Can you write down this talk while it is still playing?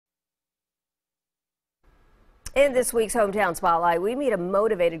In this week's Hometown Spotlight, we meet a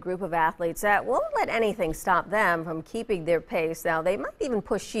motivated group of athletes that won't let anything stop them from keeping their pace. Now, they might even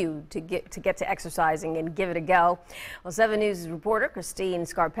push you to get to exercising and give it a go. Well, 7 News reporter Christine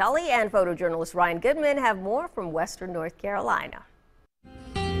Scarpelli and photojournalist Ryan Goodman have more from Western North Carolina.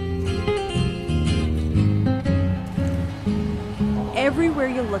 Everywhere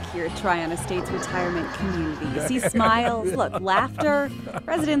you look here at Triana State's retirement community, you see smiles, look, laughter.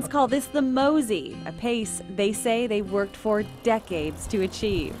 Residents call this the Mosey, a pace they say they've worked for decades to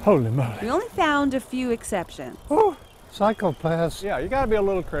achieve. Holy moly. We only found a few exceptions. Oh, Cyclepaths. Yeah, you got to be a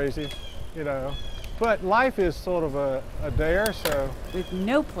little crazy, you know. But life is sort of a dare, so. With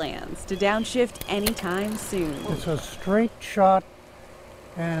no plans to downshift anytime soon. It's a straight shot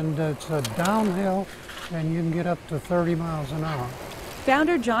and it's a downhill and you can get up to 30 miles an hour.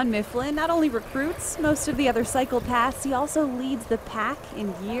 Founder John Mifflin not only recruits most of the other Cyclepaths, he also leads the pack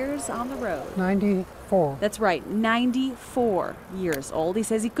in years on the road. 94. That's right, 94 years old. He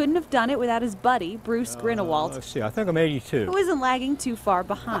says he couldn't have done it without his buddy, Bruce Grinewalt, Let's see, I think I'm 82. who isn't lagging too far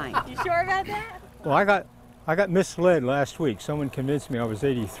behind. You sure about that? Well, I got misled last week. Someone convinced me I was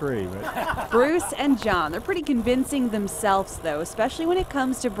 83. But Bruce and John, they're pretty convincing themselves, though, especially when it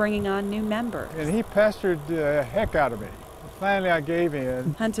comes to bringing on new members. And he pestered the heck out of me. Finally, I gave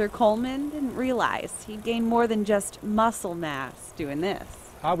in. Hunter Coleman didn't realize he'd gained more than just muscle mass doing this.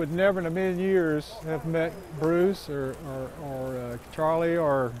 I would never in a million years have met Bruce or Charlie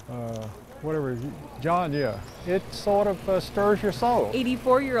or whatever, John, yeah. It sort of stirs your soul.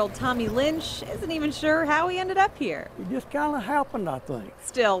 84-year-old Tommy Lynch isn't even sure how he ended up here. It just kind of happened, I think.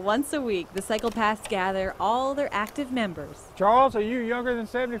 Still, once a week, the Cyclepaths gather all their active members. Charles, are you younger than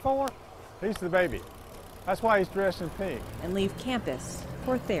 74? He's the baby. That's why he's dressed in pink. And leave campus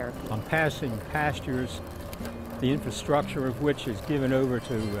for therapy. I'm passing pastures, the infrastructure of which is given over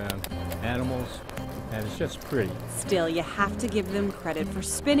to animals, and it's just pretty. Still, you have to give them credit for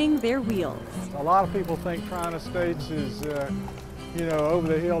spinning their wheels. A lot of people think Triana States is, you know, over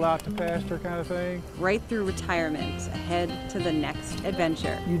the hill out to pasture kind of thing. Right through retirement, ahead to the next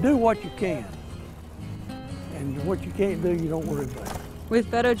adventure. You do what you can, and what you can't do, you don't worry about it. With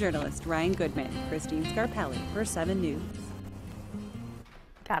photojournalist Ryan Goodman, Christine Scarpelli for 7 News.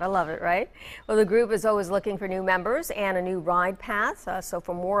 Gotta love it, right? Well, the group is always looking for new members and a new ride path. So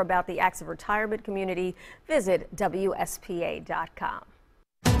for more about the active retirement community, visit WSPA.com.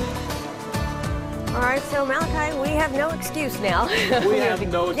 All right, so Malachi, we have no excuse now. We have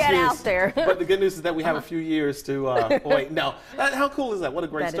no excuse. Get out there. But the good news is that we have a few years to wait. No, how cool is that? What a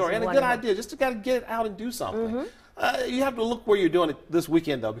great story. And a good idea. Just to got to get out and do something. You have to look where you're doing it this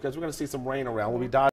weekend, though, because we're going to see some rain around. We'll be